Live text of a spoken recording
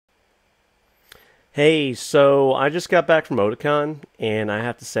Hey, so I just got back from Otakon, and I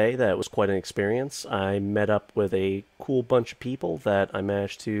have to say that it was quite an experience. I met up with a cool bunch of people that I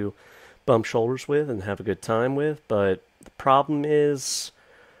managed to bump shoulders with and have a good time with, but the problem is,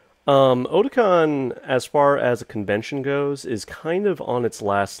 Otakon, as far as a convention goes, is kind of on its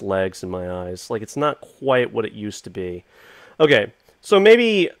last legs in my eyes. Like, it's not quite what it used to be. Okay, so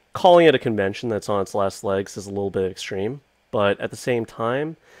maybe calling it a convention that's on its last legs is a little bit extreme, but at the same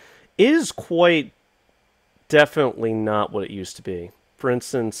time, it is quite definitely not what it used to be. For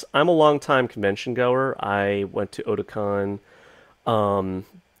instance, I'm a longtime convention goer. I went to Otakon, um,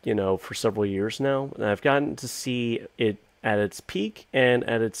 for several years now, and I've gotten to see it at its peak and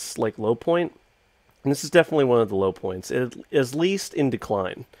at its like low point. And this is definitely one of the low points. It is least in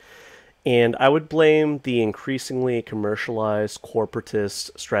decline. And I would blame the increasingly commercialized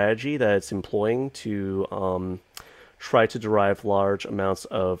corporatist strategy that it's employing to try to derive large amounts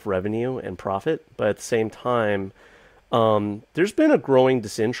of revenue and profit. But at the same time, there's been a growing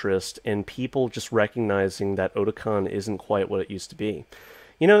disinterest in people just recognizing that Otakon isn't quite what it used to be.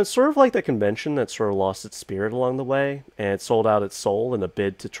 It's sort of like that convention that sort of lost its spirit along the way, and it sold out its soul in a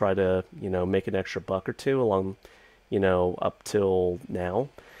bid to try to, make an extra buck or two along, up till now.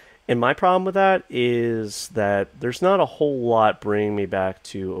 And my problem with that is that there's not a whole lot bringing me back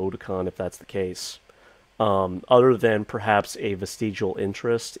to Otakon if that's the case, other than perhaps a vestigial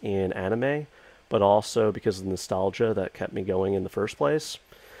interest in anime, but also because of nostalgia that kept me going in the first place.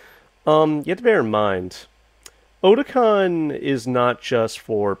 You have to bear in mind, Otakon is not just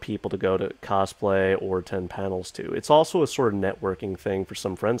for people to go to cosplay or attend panels to. It's also a sort of networking thing for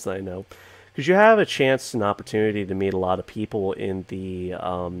some friends that I know, because you have a chance and opportunity to meet a lot of people in the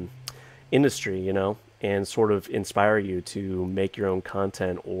industry, and sort of inspire you to make your own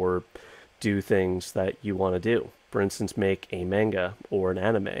content or do things that you want to do. For instance, make a manga or an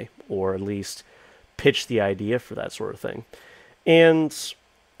anime, or at least pitch the idea for that sort of thing. And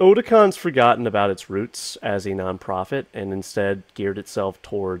Otakon's forgotten about its roots as a nonprofit and instead geared itself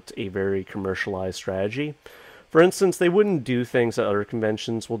towards a very commercialized strategy. For instance, they wouldn't do things that other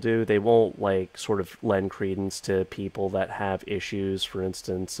conventions will do. They won't, like, sort of lend credence to people that have issues. For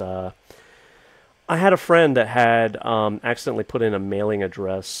instance, I had a friend that had accidentally put in a mailing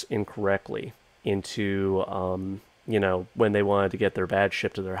address incorrectly into, when they wanted to get their badge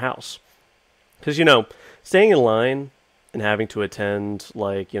shipped to their house. Because, staying in line and having to attend,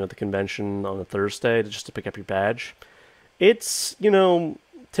 like, the convention on a Thursday just to pick up your badge, it's,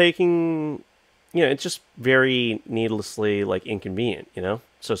 taking, it's just very needlessly, like, inconvenient.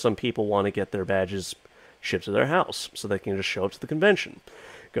 So some people want to get their badges shipped to their house so they can just show up to the convention.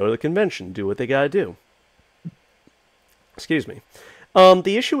 Go to the convention, do what they gotta do. Excuse me.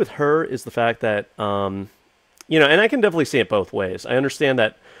 The issue with her is the fact that, and I can definitely see it both ways. I understand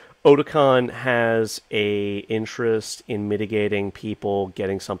that Otakon has a interest in mitigating people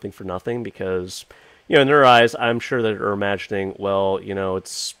getting something for nothing because, in their eyes, I'm sure that they're imagining, well,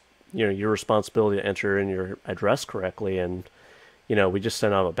 it's, your responsibility to enter in your address correctly, and, we just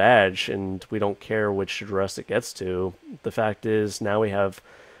sent out a badge, and we don't care which address it gets to. The fact is, now we have,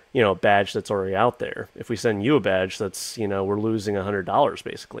 a badge that's already out there. If we send you a badge, that's, we're losing $100,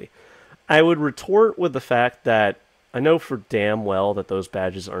 basically. I would retort with the fact that I know for damn well that those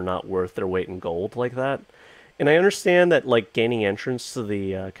badges are not worth their weight in gold like that. And I understand that, like, gaining entrance to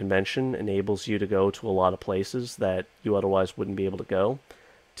the convention enables you to go to a lot of places that you otherwise wouldn't be able to go,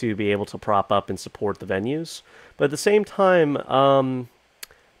 to be able to prop up and support the venues. But at the same time,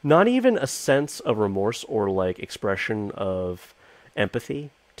 not even a sense of remorse or, like, expression of empathy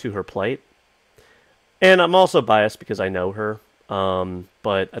to her plight. And I'm also biased because I know her.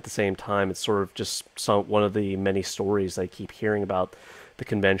 But at the same time, it's sort of just one of the many stories I keep hearing about the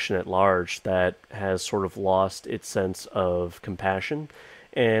convention at large that has sort of lost its sense of compassion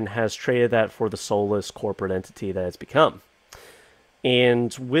and has traded that for the soulless corporate entity that it's become.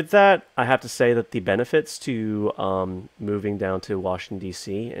 And with that, I have to say that the benefits to moving down to Washington,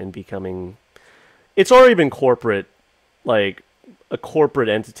 D.C. and becoming... It's already been corporate, like, a corporate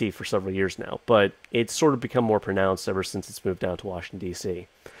entity for several years now, but it's sort of become more pronounced ever since it's moved down to Washington, D.C.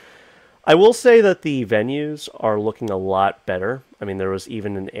 I will say that the venues are looking a lot better. I mean, there was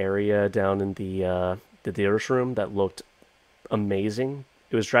even an area down in the theaters room that looked amazing.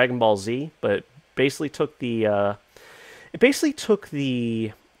 It was Dragon Ball Z, but basically took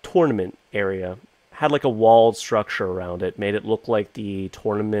the tournament area, had like a walled structure around it, made it look like the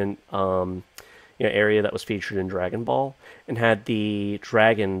tournament area that was featured in Dragon Ball, and had the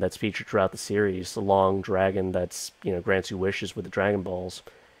dragon that's featured throughout the series, the long dragon that's grants you wishes with the Dragon Balls,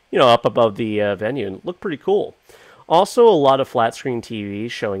 up above the venue, and it looked pretty cool. Also, a lot of flat screen TVs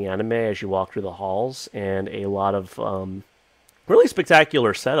showing anime as you walk through the halls, and a lot of really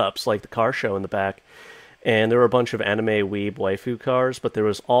spectacular setups like the car show in the back. And there were a bunch of anime weeb waifu cars, but there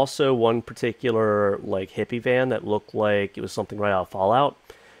was also one particular like hippie van that looked like it was something right out of Fallout.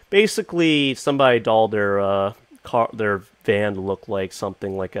 Basically, somebody dolled their van to look like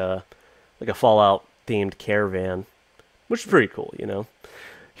something like a Fallout themed caravan, which is pretty cool, you know.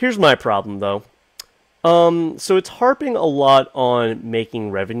 Here's my problem though. So it's harping a lot on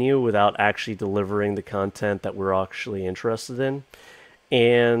making revenue without actually delivering the content that we're actually interested in.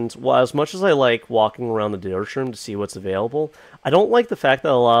 And while as much as I like walking around the dealer's room to see what's available, I don't like the fact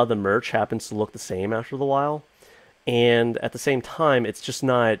that a lot of the merch happens to look the same after the while. And at the same time, it's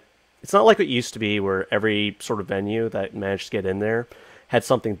not like it used to be where every sort of venue that managed to get in there had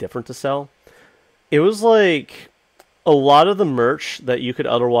something different to sell. It was like a lot of the merch that you could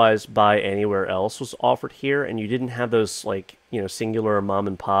otherwise buy anywhere else was offered here, and you didn't have those like, you know, singular mom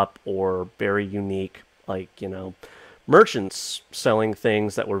and pop or very unique like, you know, merchants selling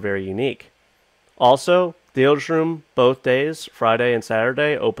things that were very unique. Also, the dealer's room both days, Friday and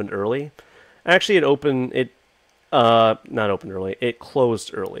Saturday, opened early. Actually, not opened early. It closed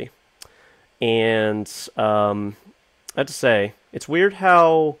early. And I have to say, it's weird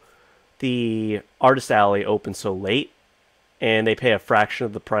how the Artist Alley opens so late, and they pay a fraction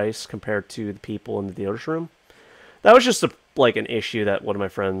of the price compared to the people in the dealer's room. That was just like an issue that one of my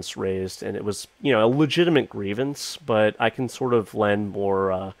friends raised, and it was, you know, a legitimate grievance, but I can sort of lend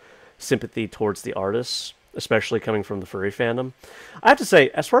more sympathy towards the artists, especially coming from the furry fandom. I have to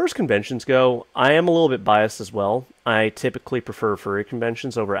say, as far as conventions go, I am a little bit biased as well. I typically prefer furry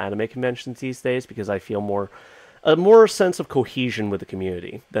conventions over anime conventions these days because I feel a more sense of cohesion with the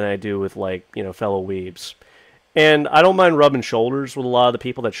community than I do with, like, you know, fellow weebs. And I don't mind rubbing shoulders with a lot of the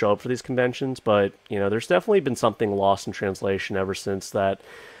people that show up for these conventions, but, you know, there's definitely been something lost in translation ever since that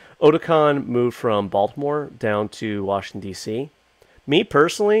Otakon moved from Baltimore down to Washington, D.C. Me,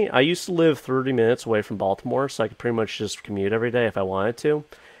 personally, I used to live 30 minutes away from Baltimore, so I could pretty much just commute every day if I wanted to.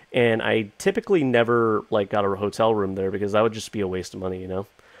 And I typically never, like, got a hotel room there because that would just be a waste of money, you know?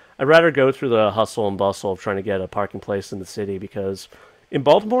 I'd rather go through the hustle and bustle of trying to get a parking place in the city because in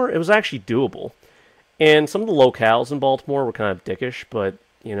Baltimore, it was actually doable. And some of the locales in Baltimore were kind of dickish, but,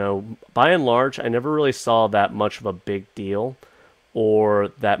 you know, by and large, I never really saw that much of a big deal or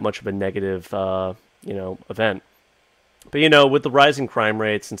that much of a negative, you know, event. But, you know, with the rising crime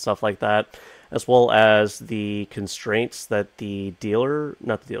rates and stuff like that, as well as the constraints that not the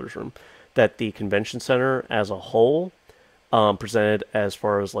dealer's room, that the convention center as a whole presented as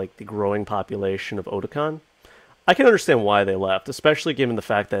far as, like, the growing population of Otakon, I can understand why they left, especially given the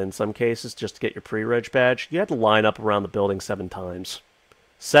fact that in some cases, just to get your pre-reg badge, you had to line up around the building 7 times.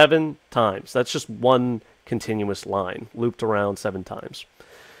 7 times. That's just one continuous line, looped around 7 times.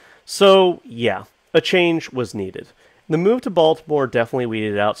 So, yeah, a change was needed. The move to Baltimore definitely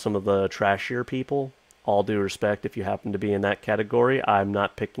weeded out some of the trashier people. All due respect if you happen to be in that category. I'm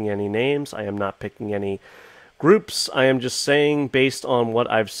not picking any names. I am not picking any groups. I am just saying, based on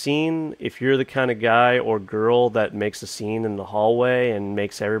what I've seen, if you're the kind of guy or girl that makes a scene in the hallway and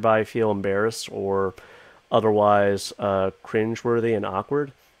makes everybody feel embarrassed or otherwise cringeworthy and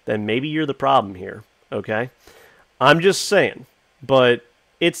awkward, then maybe you're the problem here, okay? I'm just saying. But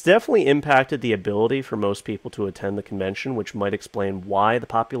it's definitely impacted the ability for most people to attend the convention, which might explain why the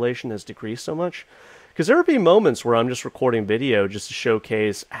population has decreased so much. Because there would be moments where I'm just recording video just to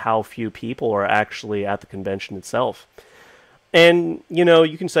showcase how few people are actually at the convention itself. And, you know,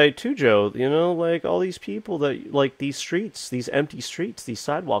 you can say too, Joe, you know, like all these people that, like these streets, these empty streets, these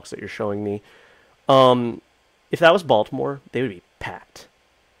sidewalks that you're showing me, if that was Baltimore, they would be packed.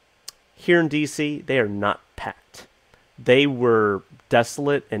 Here in DC, they are not packed. They were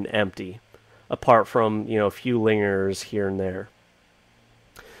desolate and empty, apart from, you know, a few lingers here and there.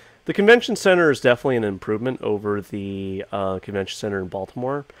 The convention center is definitely an improvement over the convention center in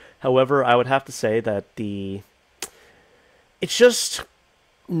Baltimore. However, I would have to say that it's just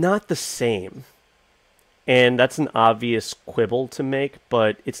not the same. And that's an obvious quibble to make,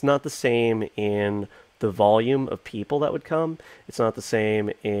 but it's not the same in the volume of people that would come. It's not the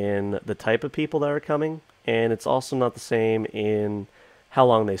same in the type of people that are coming. And it's also not the same in how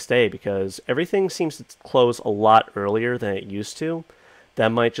long they stay, because everything seems to close a lot earlier than it used to. That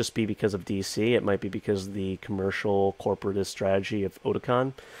might just be because of DC. It might be because of the commercial corporatist strategy of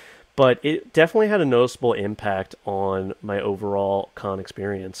Otakon. But it definitely had a noticeable impact on my overall con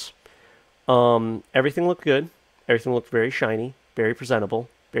experience. Everything looked good. Everything looked very shiny, very presentable,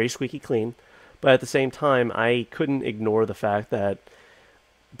 very squeaky clean. But at the same time, I couldn't ignore the fact that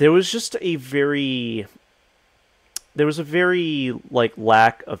there was just a very there was a very like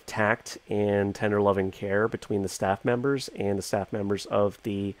lack of tact and tender loving care between the staff members and the staff members of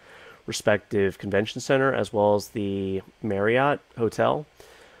the respective convention center as well as the Marriott hotel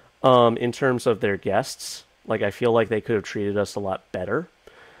in terms of their guests. Like I feel like they could have treated us a lot better,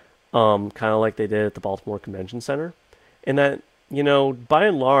 kind of like they did at the Baltimore Convention Center. And that, by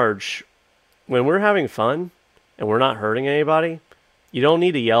and large, when we're having fun and we're not hurting anybody, you don't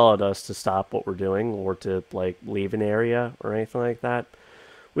need to yell at us to stop what we're doing or to like leave an area or anything like that.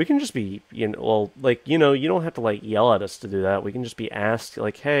 We can just be, you don't have to like yell at us to do that. We can just be asked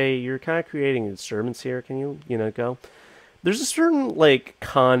like, "Hey, you're kind of creating a disturbance here. Can you, go?" There's a certain like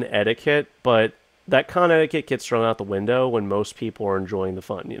con etiquette, but that con etiquette gets thrown out the window when most people are enjoying the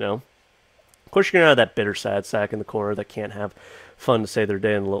fun, Of course, you're gonna have that bitter sad sack in the corner that can't have fun to say their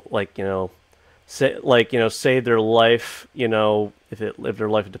day and save their life, if their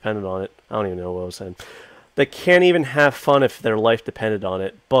life depended on it. I don't even know what I was saying. They can't even have fun if their life depended on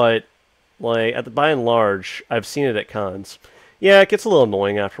it. But like by and large, I've seen it at cons. Yeah, it gets a little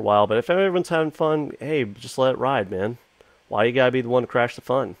annoying after a while, but if everyone's having fun, hey, just let it ride, man. Why you gotta be the one to crash the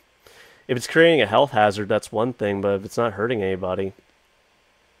fun? If it's creating a health hazard, that's one thing, but if it's not hurting anybody.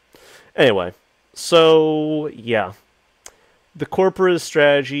 Anyway, so yeah. The corporate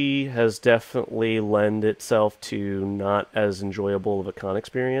strategy has definitely lent itself to not as enjoyable of a con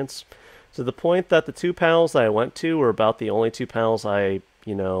experience, to the point that the two panels that I went to were about the only two panels I,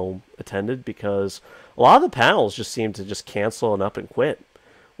 attended, because a lot of the panels just seemed to just cancel and up and quit,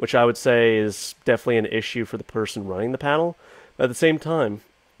 which I would say is definitely an issue for the person running the panel. But at the same time,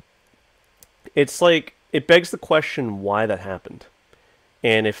 it's like, it begs the question why that happened.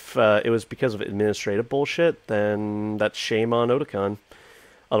 And if it was because of administrative bullshit, then that's shame on Otakon.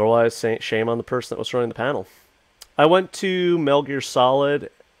 Otherwise, shame on the person that was running the panel. I went to Metal Gear Solid.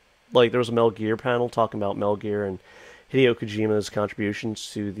 Like, there was a Metal Gear panel talking about Metal Gear and Hideo Kojima's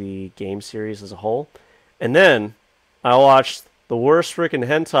contributions to the game series as a whole. And then I watched the worst freaking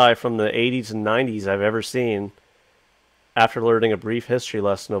hentai from the 80s and 90s I've ever seen after learning a brief history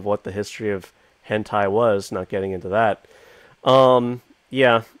lesson of what the history of hentai was, not getting into that.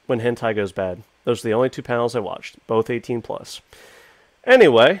 Yeah, when hentai goes bad. Those are the only two panels I watched, both 18 plus.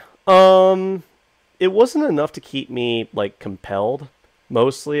 Anyway, it wasn't enough to keep me like compelled.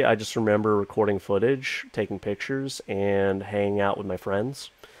 Mostly, I just remember recording footage, taking pictures, and hanging out with my friends.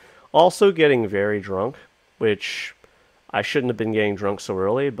 Also getting very drunk, which I shouldn't have been getting drunk so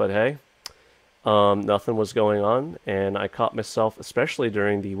early, but hey, nothing was going on, and I caught myself, especially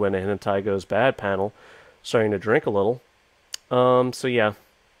during the When a Hentai Goes Bad panel, starting to drink a little. So yeah.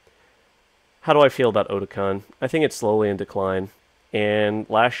 How do I feel about Otakon? I think it's slowly in decline. And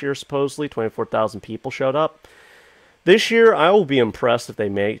last year, supposedly, 24,000 people showed up. This year, I will be impressed if they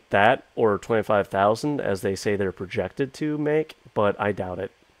make that, or 25,000, as they say they're projected to make, but I doubt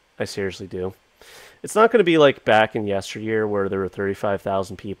it. I seriously do. It's not going to be like back in yesteryear where there were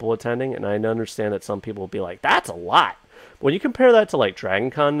 35,000 people attending, and I understand that some people will be like, that's a lot. But when you compare that to like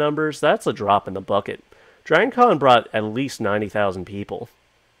Dragon Con numbers, that's a drop in the bucket. Dragon Con brought at least 90,000 people.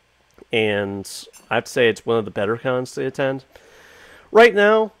 And I'd say it's one of the better cons to attend. Right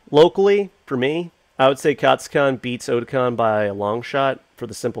now, locally, for me, I would say Katsucon beats Otakon by a long shot for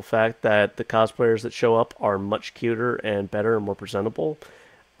the simple fact that the cosplayers that show up are much cuter and better and more presentable.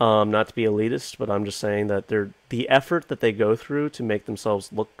 Not to be elitist, but I'm just saying that the effort that they go through to make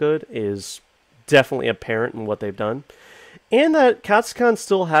themselves look good is definitely apparent in what they've done. And that Katsucon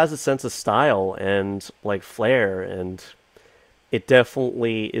still has a sense of style and like flair, and it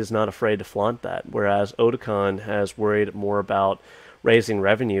definitely is not afraid to flaunt that. Whereas Otakon has worried more about raising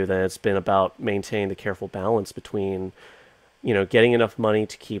revenue than it's been about maintaining the careful balance between, getting enough money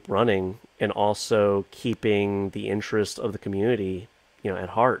to keep running and also keeping the interest of the community, at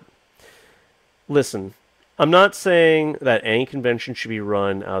heart. Listen, I'm not saying that any convention should be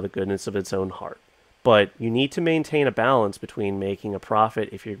run out of the goodness of its own heart. But you need to maintain a balance between making a profit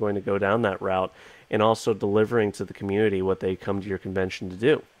if you're going to go down that route and also delivering to the community what they come to your convention to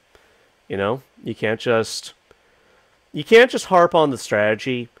do. You can't just harp on the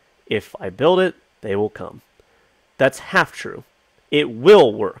strategy, if I build it, they will come. That's half true. It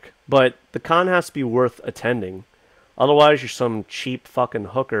will work, but the con has to be worth attending. Otherwise, you're some cheap fucking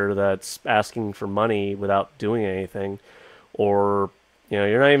hooker that's asking for money without doing anything, or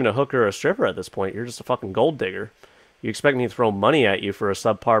you're not even a hooker or a stripper at this point. You're just a fucking gold digger. You expect me to throw money at you for a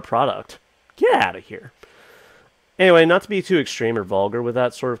subpar product. Get out of here. Anyway, not to be too extreme or vulgar with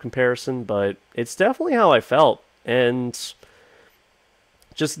that sort of comparison, but it's definitely how I felt. And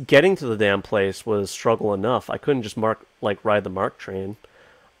just getting to the damn place was struggle enough. I couldn't just ride the MARC train.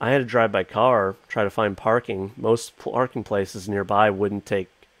 I had to drive by car, try to find parking. Most parking places nearby wouldn't take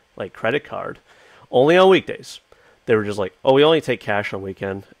like credit card, only on weekdays. They were just like, "Oh, we only take cash on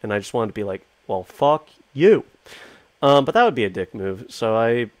weekend," and I just wanted to be like, "Well, fuck you." But that would be a dick move.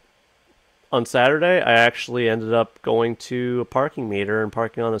 So on Saturday, I actually ended up going to a parking meter and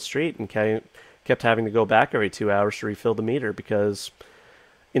parking on the street, and kept having to go back every 2 hours to refill the meter because,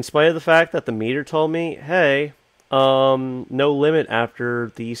 in spite of the fact that the meter told me, "Hey, no limit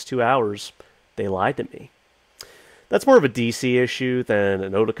after these 2 hours," they lied to me. That's more of a DC issue than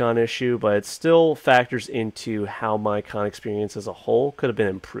an Otakon issue, but it still factors into how my con experience as a whole could have been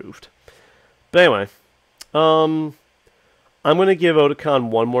improved. But anyway, I'm going to give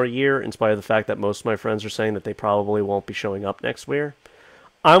Otakon one more year, in spite of the fact that most of my friends are saying that they probably won't be showing up next year.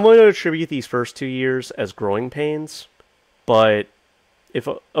 I'm going to attribute these first 2 years as growing pains, but if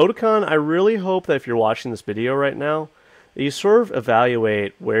Otakon, I really hope that if you're watching this video right now, that you sort of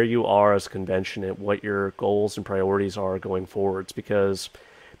evaluate where you are as a convention and what your goals and priorities are going forwards, because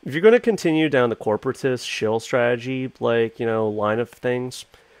if you're going to continue down the corporatist shill strategy, line of things,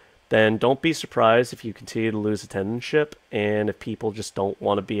 then don't be surprised if you continue to lose attendance and if people just don't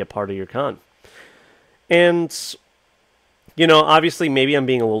want to be a part of your con. And, obviously maybe I'm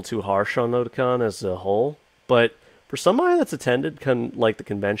being a little too harsh on Otakon as a whole, but for somebody that's attended the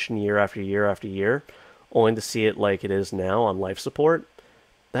convention year after year after year, only to see it like it is now on life support,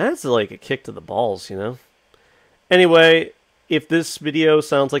 that's like a kick to the balls, Anyway, if this video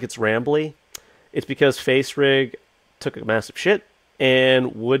sounds like it's rambly, it's because FaceRig took a massive shit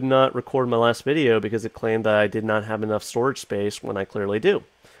and would not record my last video because it claimed that I did not have enough storage space when I clearly do.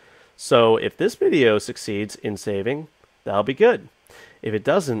 So if this video succeeds in saving, that'll be good. If it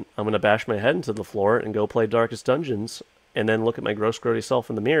doesn't, I'm going to bash my head into the floor and go play Darkest Dungeons and then look at my gross grody self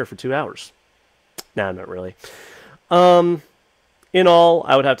in the mirror for 2 hours. Nah, not really. In all,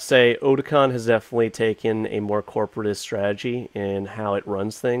 I would have to say Otakon has definitely taken a more corporatist strategy in how it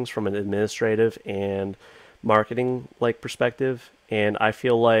runs things from an administrative and marketing perspective, and I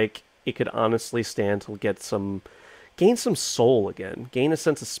feel like it could honestly stand to gain some soul again, gain a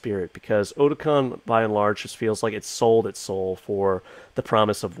sense of spirit, because Otakon by and large just feels like it's sold its soul for the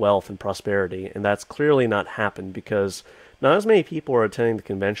promise of wealth and prosperity, and that's clearly not happened because not as many people are attending the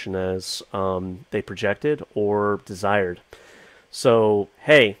convention as they projected or desired. So,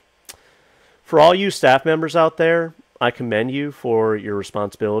 hey, for all you staff members out there, I commend you for your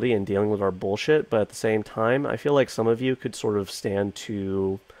responsibility in dealing with our bullshit, but at the same time, I feel like some of you could sort of stand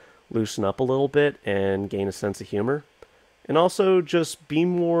to loosen up a little bit and gain a sense of humor. And also just be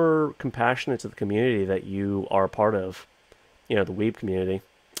more compassionate to the community that you are a part of. The weeb community.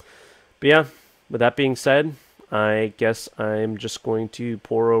 But yeah, with that being said, I guess I'm just going to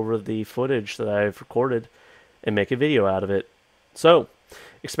pour over the footage that I've recorded and make a video out of it. So,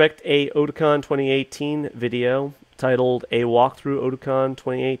 expect a Otakon 2018 video titled A Walkthrough Otakon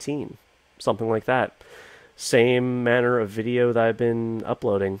 2018. Something like that. Same manner of video that I've been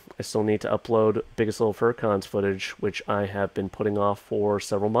uploading. I still need to upload Biggest Little Fur Cons footage, which I have been putting off for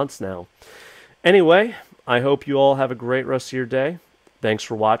several months now. Anyway, I hope you all have a great rest of your day. Thanks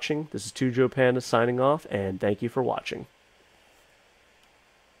for watching. This is 2Joe Panda signing off, and thank you for watching.